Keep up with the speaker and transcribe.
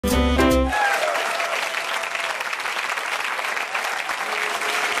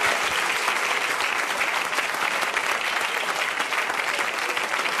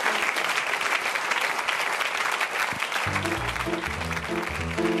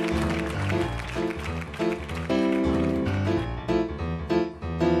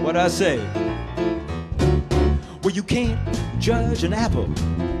what I say. Well, you can't judge an apple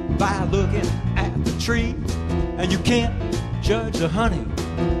by looking at the tree, and you can't judge the honey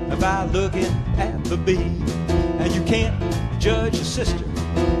by looking at the bee, and you can't judge your sister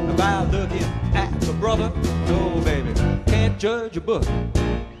by looking at the brother. No, baby, can't judge a book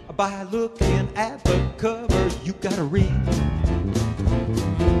by looking at the cover. You gotta read.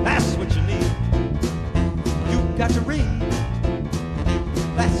 That's what you need. You got to read.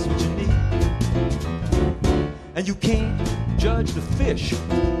 That's what you need. And you can't judge the fish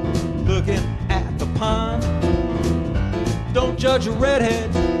looking at the pond. Don't judge a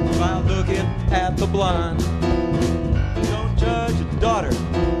redhead by looking at the blonde. Don't judge a daughter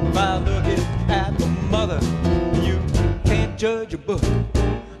by looking at the mother. You can't judge a book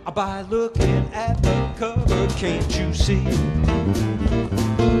by looking at the cover. Can't you see?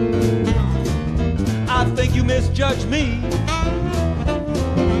 I think you misjudged me.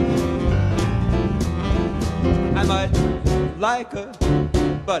 I might like her,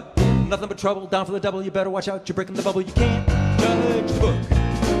 but nothing but trouble. Down for the double, you better watch out, you're breaking the bubble. You can't judge the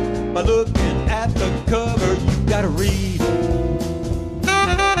book by looking at the cover. You gotta read.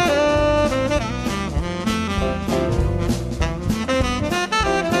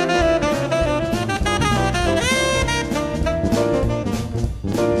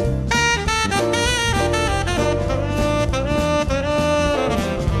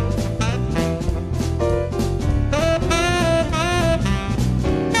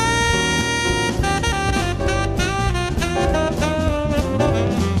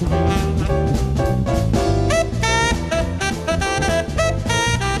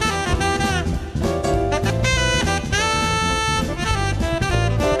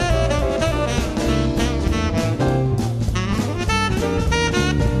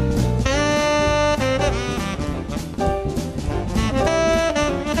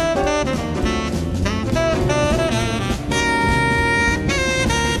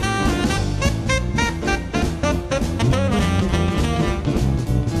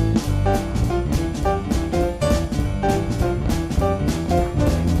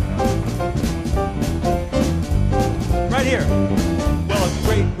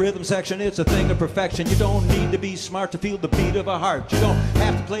 Rhythm section, it's a thing of perfection. You don't need to be smart to feel the beat of a heart. You don't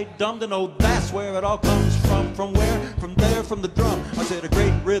have to play dumb to know that's where it all comes from. From where? From there, from the drum. I said a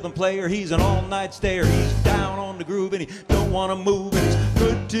great rhythm player, he's an all-night stayer. He's down on the groove and he don't want to move. And he's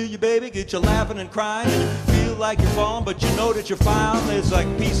good to you, baby, get you laughing and crying. And you feel like you're falling, but you know that you're fine. It's like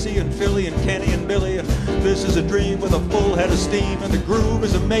PC and Philly and Kenny and Billy. And this is a dream with a full head of steam. And the groove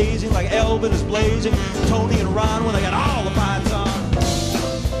is amazing, like Elvin is blazing. Tony and Ron, when they got all the vibes on.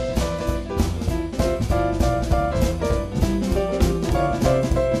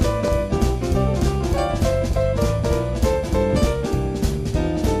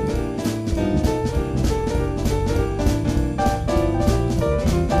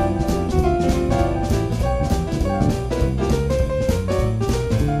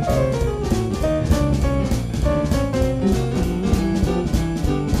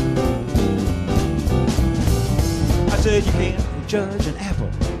 Said you can't judge an apple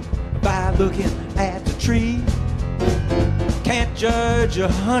by looking at the tree. Can't judge a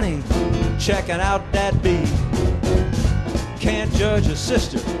honey checking out that bee. Can't judge a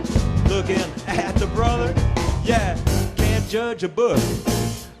sister looking at the brother. Yeah, can't judge a book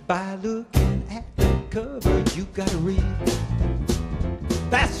by looking at the cover. You gotta read.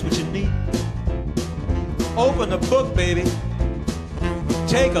 That's what you need. Open the book, baby.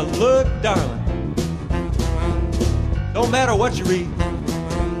 Take a look, darling. Don't matter what you read,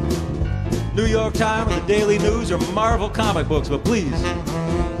 New York Times or the Daily News or Marvel comic books, but please,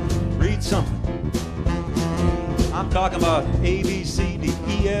 read something. I'm talking about A, B, C, D,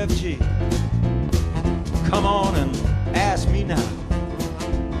 E, F, G. Come on and ask me now.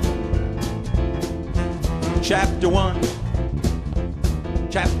 Chapter 1,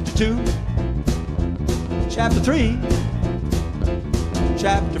 Chapter 2, Chapter 3,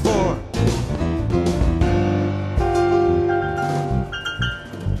 Chapter 4.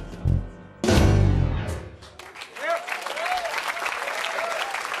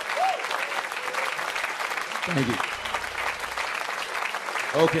 Thank you.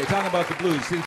 Okay, talking about the blues. See,